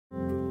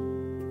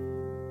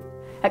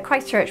At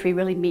Christchurch, we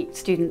really meet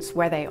students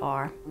where they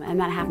are, and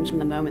that happens from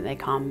the moment they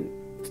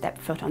step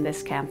foot on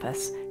this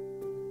campus.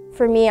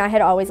 For me, I had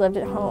always lived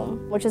at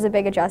home, which is a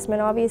big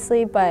adjustment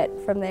obviously, but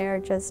from there,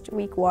 just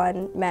week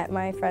one, met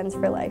my friends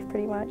for life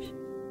pretty much.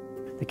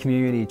 The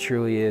community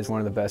truly is one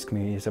of the best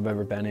communities I've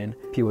ever been in.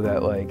 People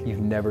that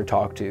you've never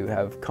talked to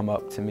have come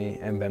up to me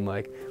and been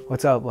like,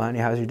 "What's up, Lenny?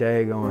 How's your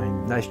day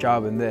going? Nice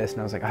job in this."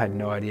 And I was like, I had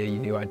no idea you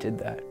knew I did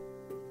that.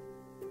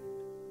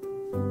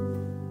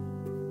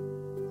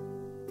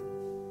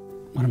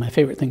 One of my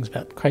favorite things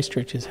about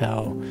Christchurch is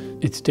how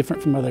it's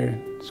different from other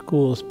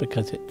schools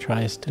because it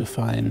tries to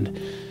find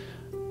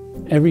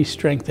every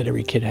strength that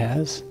every kid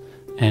has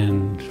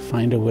and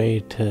find a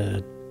way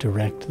to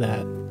direct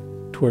that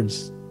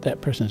towards that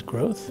person's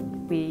growth.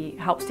 We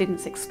help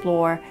students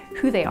explore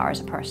who they are as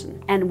a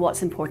person and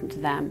what's important to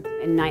them.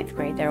 In 9th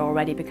grade, they're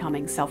already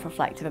becoming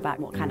self-reflective about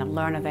what kind of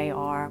learner they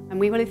are. And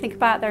we really think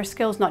about their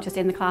skills not just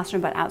in the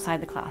classroom but outside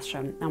the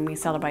classroom, and we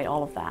celebrate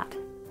all of that.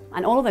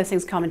 And all of those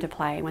things come into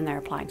play when they're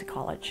applying to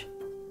college.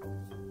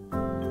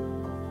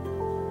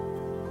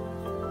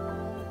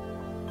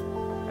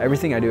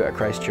 Everything I do at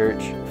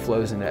Christchurch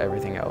flows into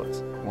everything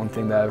else. One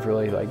thing that I've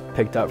really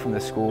picked up from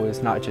this school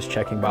is not just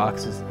checking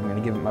boxes. I'm going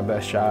to give it my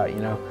best shot,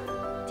 you know.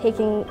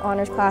 Taking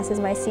honors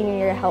classes my senior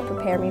year to help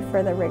prepare me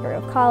for the rigor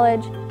of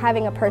college.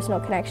 Having a personal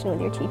connection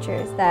with your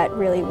teachers that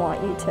really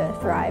want you to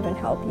thrive and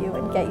help you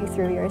and get you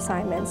through your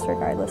assignments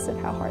regardless of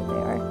how hard they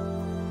are.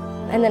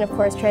 And then of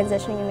course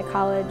transitioning into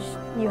college,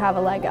 you have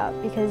a leg up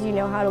because you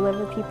know how to live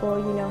with people,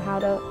 you know how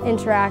to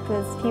interact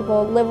with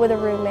people, live with a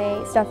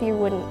roommate, stuff you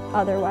wouldn't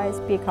otherwise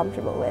be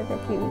comfortable with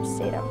if you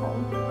stayed at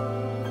home.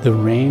 The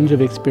range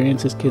of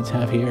experiences kids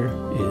have here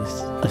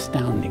is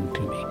astounding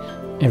to me.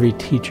 Every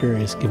teacher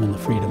is given the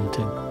freedom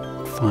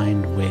to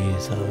find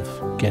ways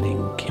of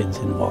getting kids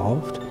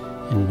involved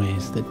in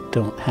ways that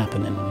don't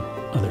happen in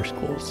other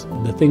schools.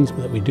 The things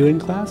that we do in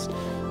class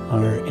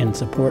are in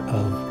support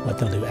of what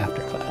they'll do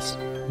after class.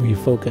 We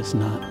focus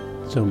not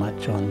so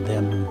much on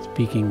them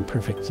speaking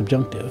perfect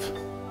subjunctive,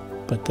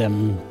 but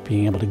them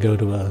being able to go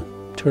to a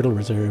turtle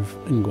reserve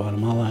in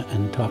Guatemala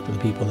and talk to the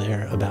people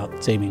there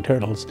about saving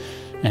turtles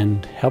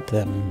and help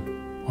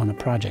them on a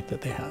project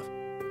that they have.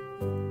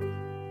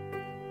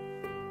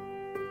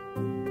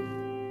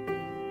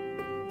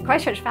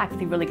 Christchurch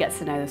faculty really gets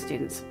to know the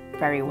students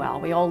very well.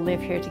 We all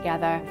live here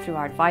together through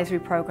our advisory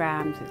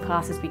programs, the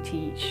classes we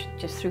teach,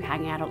 just through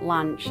hanging out at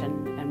lunch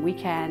and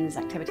weekends,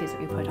 activities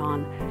that we put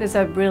on. There's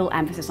a real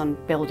emphasis on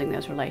building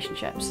those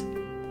relationships.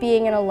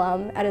 Being an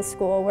alum at a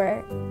school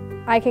where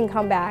I can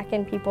come back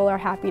and people are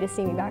happy to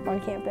see me back on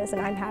campus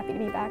and I'm happy to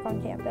be back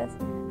on campus,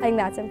 I think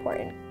that's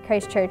important.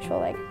 Christchurch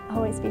will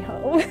always be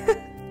home.